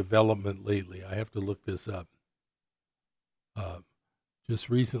interesting development lately, I have to look this up. Just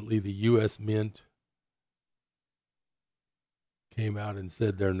recently, the U.S. Mint came out and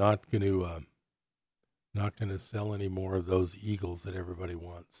said they're not going to sell any more of those eagles that everybody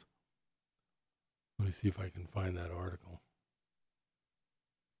wants. Let me see if I can find that article.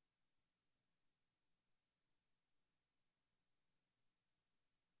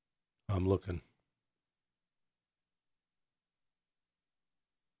 I'm looking.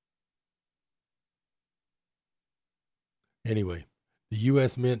 Anyway, the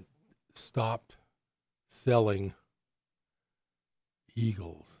U.S. Mint stopped selling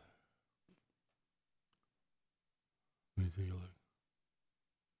eagles. Let me take a look.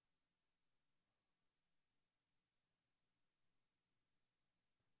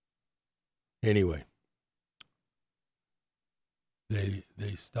 Anyway, they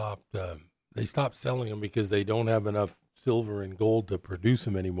stopped selling them because they don't have enough silver and gold to produce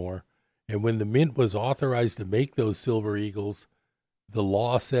them anymore. And when the mint was authorized to make those silver eagles, the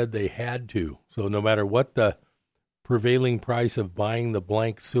law said they had to. So no matter what the prevailing price of buying the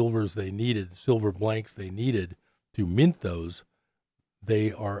blank silver blanks they needed to mint those,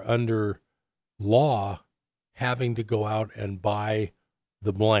 they are under law having to go out and buy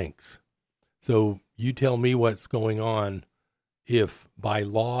the blanks. So you tell me what's going on if by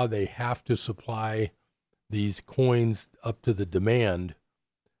law they have to supply these coins up to the demand,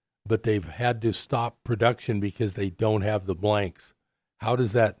 but they've had to stop production because they don't have the blanks. What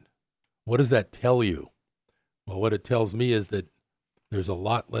does that tell you? Well, what it tells me is that there's a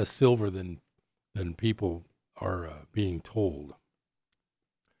lot less silver than people are being told.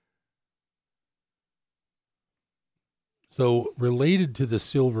 So related to the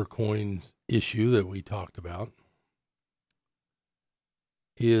silver coins issue that we talked about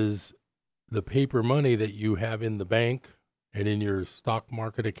is the paper money that you have in the bank and in your stock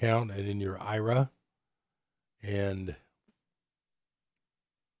market account and in your IRA. And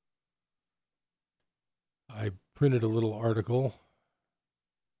I printed a little article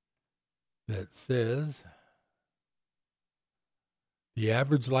that says the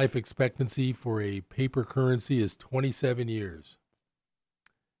average life expectancy for a paper currency is 27 years.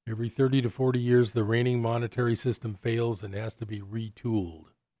 Every 30 to 40 years, the reigning monetary system fails and has to be retooled.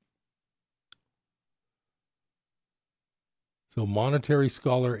 So monetary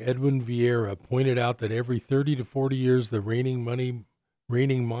scholar Edwin Vieira pointed out that every 30 to 40 years, the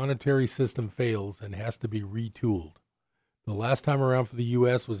reigning monetary system fails and has to be retooled. The last time around for the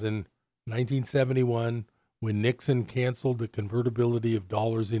U.S. was in 1971 when Nixon canceled the convertibility of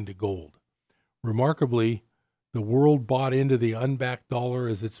dollars into gold. Remarkably, the world bought into the unbacked dollar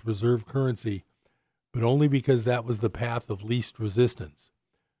as its reserve currency, but only because that was the path of least resistance.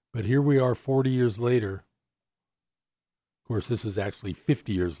 But here we are 40 years later. Of course, this is actually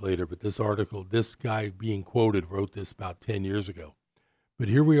 50 years later, but this guy being quoted wrote this about 10 years ago. But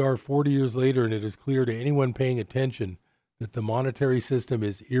here we are 40 years later, and it is clear to anyone paying attention that the monetary system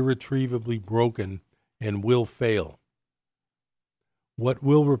is irretrievably broken and will fail. What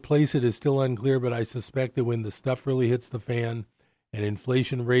will replace it is still unclear, but I suspect that when the stuff really hits the fan and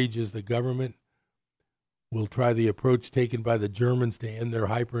inflation rages, the government will try the approach taken by the Germans to end their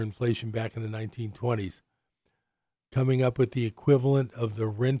hyperinflation back in the 1920s. coming up with the equivalent of the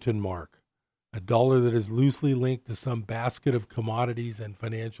Rentenmark, a dollar that is loosely linked to some basket of commodities and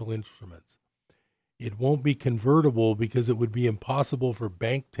financial instruments. It won't be convertible because it would be impossible for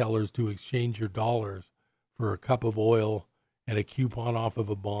bank tellers to exchange your dollars for a cup of oil and a coupon off of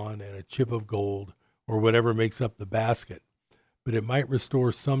a bond and a chip of gold or whatever makes up the basket. But it might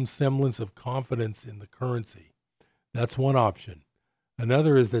restore some semblance of confidence in the currency. That's one option.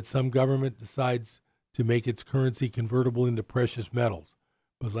 Another is that some government decides to make its currency convertible into precious metals,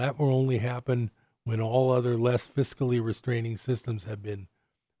 but that will only happen when all other less fiscally restraining systems have been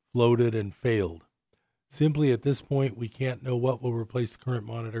floated and failed. Simply at this point, we can't know what will replace the current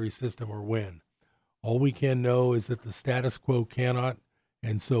monetary system or when. All we can know is that the status quo cannot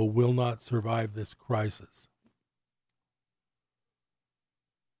and so will not survive this crisis.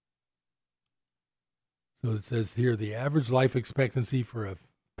 So it says here, the average life expectancy for a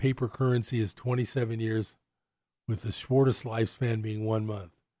paper currency is 27 years, with the shortest lifespan being 1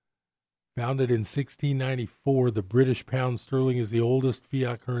 month. Founded in 1694, the British pound sterling is the oldest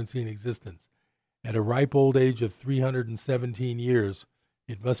fiat currency in existence. At a ripe old age of 317 years,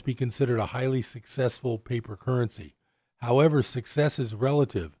 it must be considered a highly successful paper currency. However, success is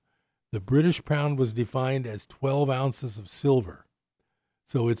relative. The British pound was defined as 12 ounces of silver,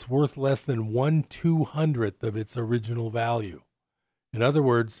 so it's worth less than 1/200th of its original value. In other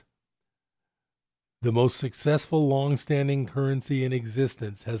words, the most successful long-standing currency in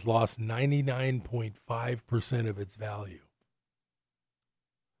existence has lost 99.5% of its value.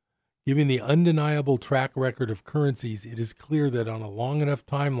 Given the undeniable track record of currencies, it is clear that on a long enough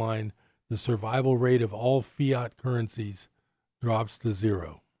timeline, the survival rate of all fiat currencies drops to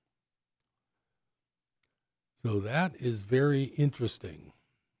zero. So that is very interesting.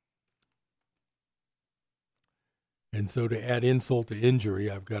 And so to add insult to injury,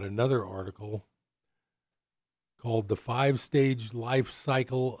 I've got another article called The 5-Stage Life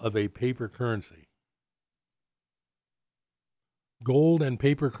Cycle of a Paper Currency. Gold and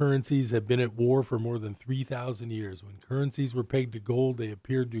paper currencies have been at war for more than 3,000 years. When currencies were pegged to gold, they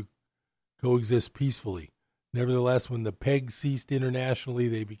appeared to coexist peacefully. Nevertheless, when the peg ceased internationally,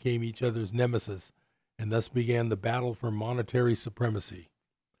 they became each other's nemesis, and thus began the battle for monetary supremacy.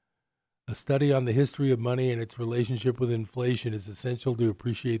 A study on the history of money and its relationship with inflation is essential to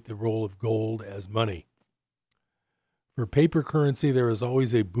appreciate the role of gold as money. For paper currency, there is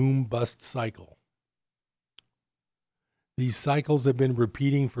always a boom-bust cycle. These cycles have been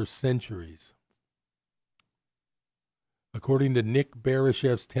repeating for centuries. According to Nick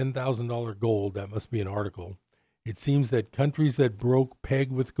Barashev's $10,000 Gold, that must be an article, it seems that countries that broke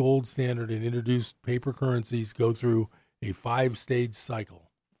peg with gold standard and introduced paper currencies go through a 5-stage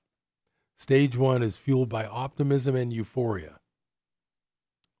cycle. Stage 1 is fueled by optimism and euphoria.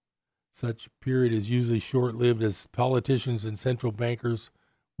 Such period is usually short-lived, as politicians and central bankers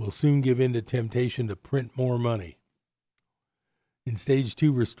will soon give in to temptation to print more money. In Stage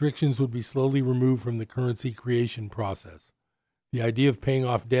 2, restrictions would be slowly removed from the currency creation process. The idea of paying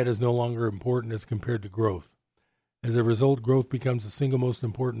off debt is no longer important as compared to growth. As a result, growth becomes the single most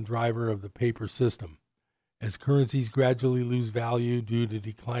important driver of the paper system. As currencies gradually lose value due to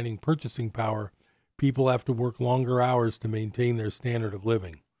declining purchasing power, people have to work longer hours to maintain their standard of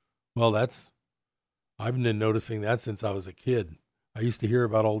living. Well, I've been noticing that since I was a kid. I used to hear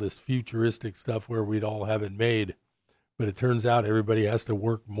about all this futuristic stuff where we'd all have it made, but it turns out everybody has to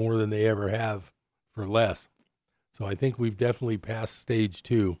work more than they ever have for less. So I think we've definitely passed Stage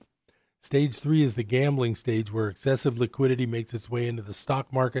 2. Stage 3 is the gambling stage, where excessive liquidity makes its way into the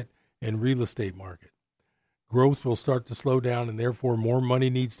stock market and real estate market. Growth will start to slow down, and therefore more money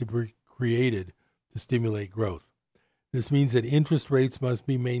needs to be created to stimulate growth. This means that interest rates must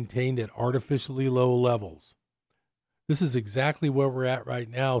be maintained at artificially low levels. This is exactly where we're at right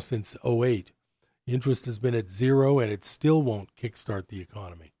now since 2008. Interest has been at zero, and it still won't kickstart the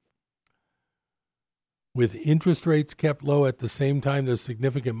economy. With interest rates kept low at the same time there's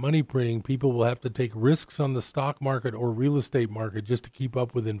significant money printing, people will have to take risks on the stock market or real estate market just to keep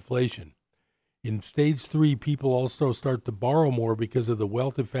up with inflation. In Stage 3, people also start to borrow more because of the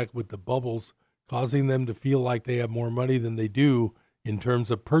wealth effect with the bubbles, causing them to feel like they have more money than they do in terms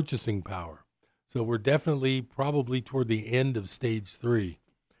of purchasing power. So we're definitely probably toward the end of Stage 3.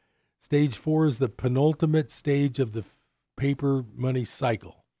 Stage 4 is the penultimate stage of the paper money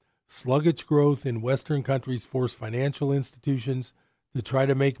cycle. Sluggish growth in Western countries force financial institutions to try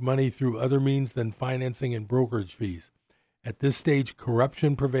to make money through other means than financing and brokerage fees. At this stage,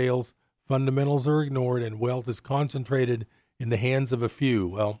 corruption prevails, fundamentals are ignored, and wealth is concentrated in the hands of a few.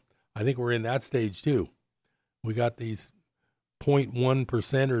 Well, I think we're in that stage too. We got these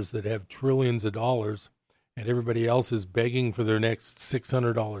 0.1%ers that have trillions of dollars, and everybody else is begging for their next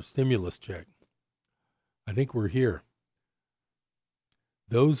 $600 stimulus check. I think we're here.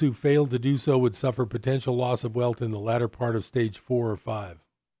 Those who fail to do so would suffer potential loss of wealth in the latter part of stage 4 or 5.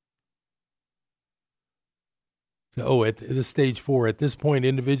 So, at this stage 4, at this point,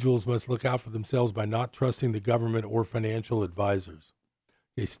 individuals must look out for themselves by not trusting the government or financial advisors.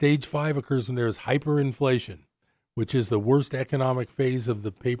 Okay, stage 5 occurs when there is hyperinflation, which is the worst economic phase of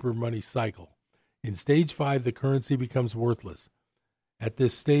the paper money cycle. In stage 5, the currency becomes worthless. At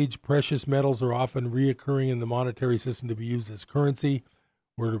this stage, precious metals are often reoccurring in the monetary system to be used as currency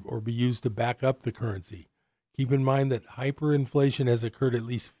or be used to back up the currency. Keep in mind that hyperinflation has occurred at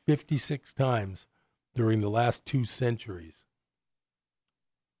least 56 times during the last 2 centuries.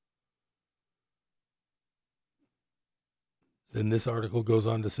 Then this article goes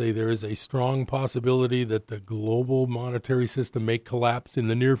on to say there is a strong possibility that the global monetary system may collapse in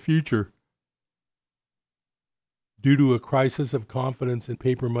the near future due to a crisis of confidence in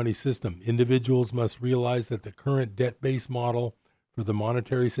paper money system. Individuals must realize that the current debt-based model for the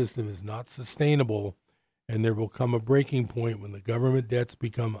monetary system is not sustainable, and there will come a breaking point when the government debts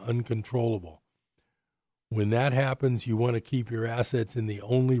become uncontrollable. When that happens, you want to keep your assets in the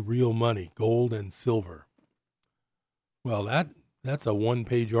only real money, gold and silver. Well, that's a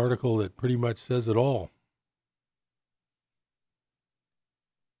one-page article that pretty much says it all.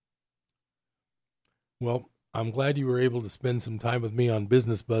 Well, I'm glad you were able to spend some time with me on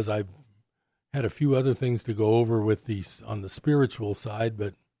Business Buzz. I've had a few other things to go over with these on the spiritual side,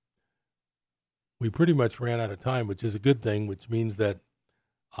 but we pretty much ran out of time, which is a good thing, which means that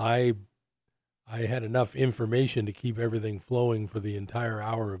I had enough information to keep everything flowing for the entire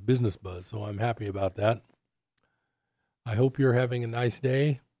hour of Business Buzz, so I'm happy about that. I hope you're having a nice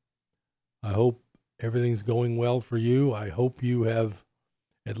day. I hope everything's going well for you. I hope you have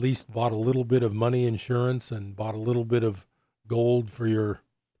at least bought a little bit of money insurance and bought a little bit of gold for your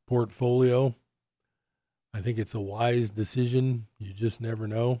portfolio. I think it's a wise decision. You just never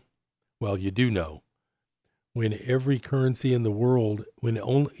know. Well, you do know. When every currency in the world, when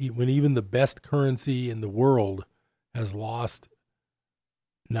even the best currency in the world has lost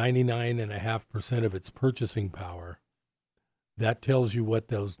 99.5% of its purchasing power, that tells you what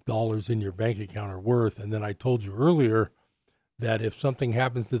those dollars in your bank account are worth. And then I told you earlier that if something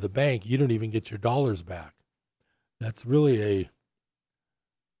happens to the bank, you don't even get your dollars back. That really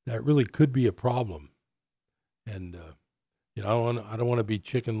could be a problem. And I don't want to be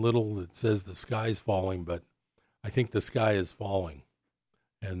Chicken Little that says the sky's falling, but I think the sky is falling,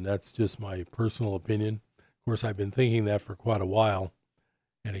 and that's just my personal opinion. Of course, I've been thinking that for quite a while,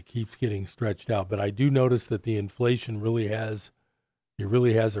 and it keeps getting stretched out. But I do notice that the inflation really has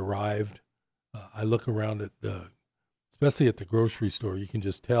arrived. I look around at, especially at the grocery store, you can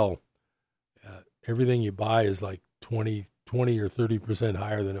just tell everything you buy is like 20 or 30%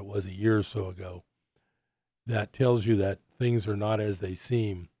 higher than it was a year or so ago. That tells you that things are not as they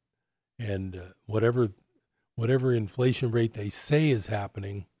seem, and whatever inflation rate they say is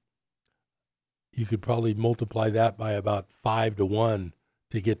happening, you could probably multiply that by about 5 to 1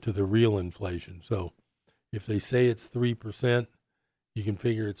 to get to the real inflation. So if they say it's 3%, you can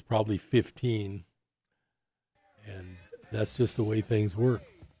figure it's probably 15. And that's just the way things work.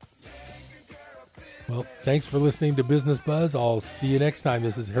 Well, thanks for listening to Business Buzz. I'll see you next time.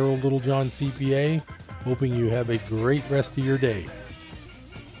 This is Harold Littlejohn, CPA, hoping you have a great rest of your day.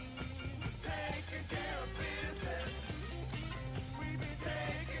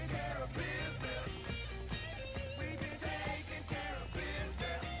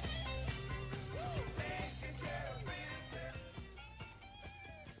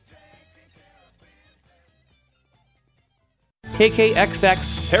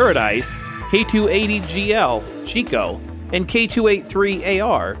 KKXX Paradise, K280GL Chico, and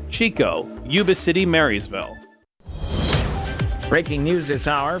K283AR Chico, Yuba City, Marysville. Breaking news this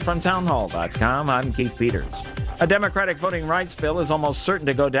hour from townhall.com. I'm Keith Peters. A Democratic voting rights bill is almost certain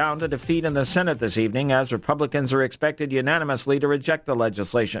to go down to defeat in the Senate this evening, as Republicans are expected unanimously to reject the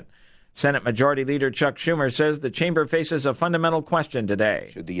legislation. Senate Majority Leader Chuck Schumer says the chamber faces a fundamental question today.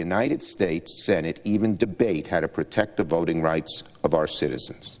 Should the United States Senate even debate how to protect the voting rights of our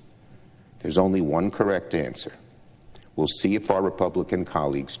citizens? There's only one correct answer. We'll see if our Republican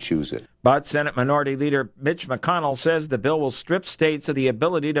colleagues choose it. But Senate Minority Leader Mitch McConnell says the bill will strip states of the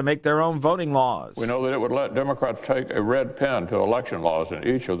ability to make their own voting laws. We know that it would let Democrats take a red pen to election laws in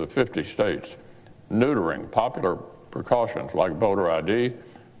each of the 50 states, neutering popular precautions like voter ID,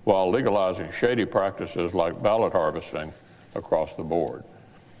 while legalizing shady practices like ballot harvesting across the board.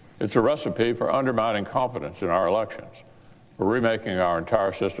 It's a recipe for undermining confidence in our elections. for remaking our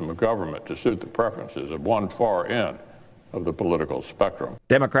entire system of government to suit the preferences of one far end of the political spectrum.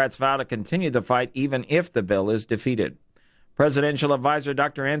 Democrats vow to continue the fight even if the bill is defeated. Presidential advisor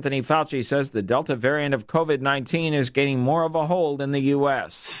Dr. Anthony Fauci says the Delta variant of COVID-19 is gaining more of a hold in the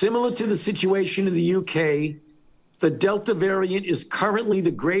U.S. Similar to the situation in the U.K., the Delta variant is currently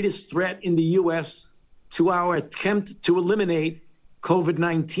the greatest threat in the U.S. to our attempt to eliminate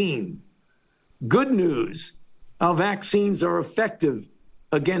COVID-19. Good news, our vaccines are effective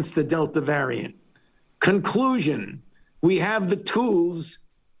against the Delta variant. Conclusion, we have the tools,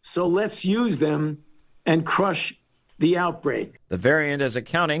 so let's use them and crush the outbreak. The variant is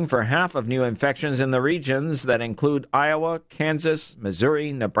accounting for half of new infections in the regions that include Iowa, Kansas,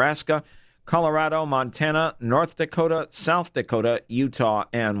 Missouri, Nebraska, Colorado, Montana, North Dakota, South Dakota, Utah,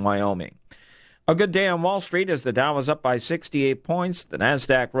 and Wyoming. A good day on Wall Street as the Dow was up by 68 points. The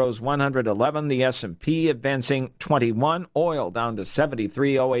Nasdaq rose 111, the S&P advancing 21, oil down to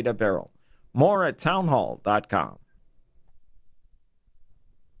 $73.08 a barrel. More at townhall.com.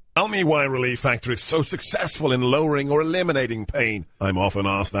 Tell me why Relief Factor is so successful in lowering or eliminating pain. I'm often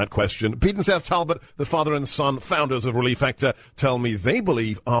asked that question. Pete and Seth Talbot, the father and son founders of Relief Factor, tell me they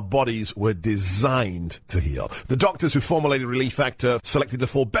believe our bodies were designed to heal. The doctors who formulated Relief Factor selected the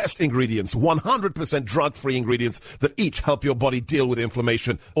 4 best ingredients, 100% drug-free ingredients that each help your body deal with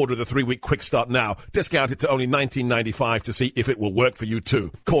inflammation. Order the 3-week quick start now. Discount it to only $19.95 to see if it will work for you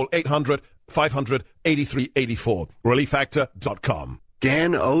too. Call 800-500-8384. ReliefFactor.com.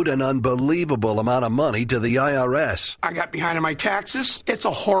 Dan owed an unbelievable amount of money to the IRS. I got behind on my taxes. It's a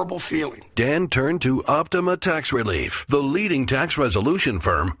horrible feeling. Dan turned to Optima Tax Relief, the leading tax resolution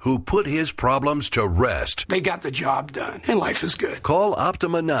firm who put his problems to rest. They got the job done, and life is good. Call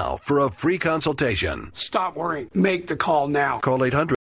Optima now for a free consultation. Stop worrying. Make the call now. Call 800.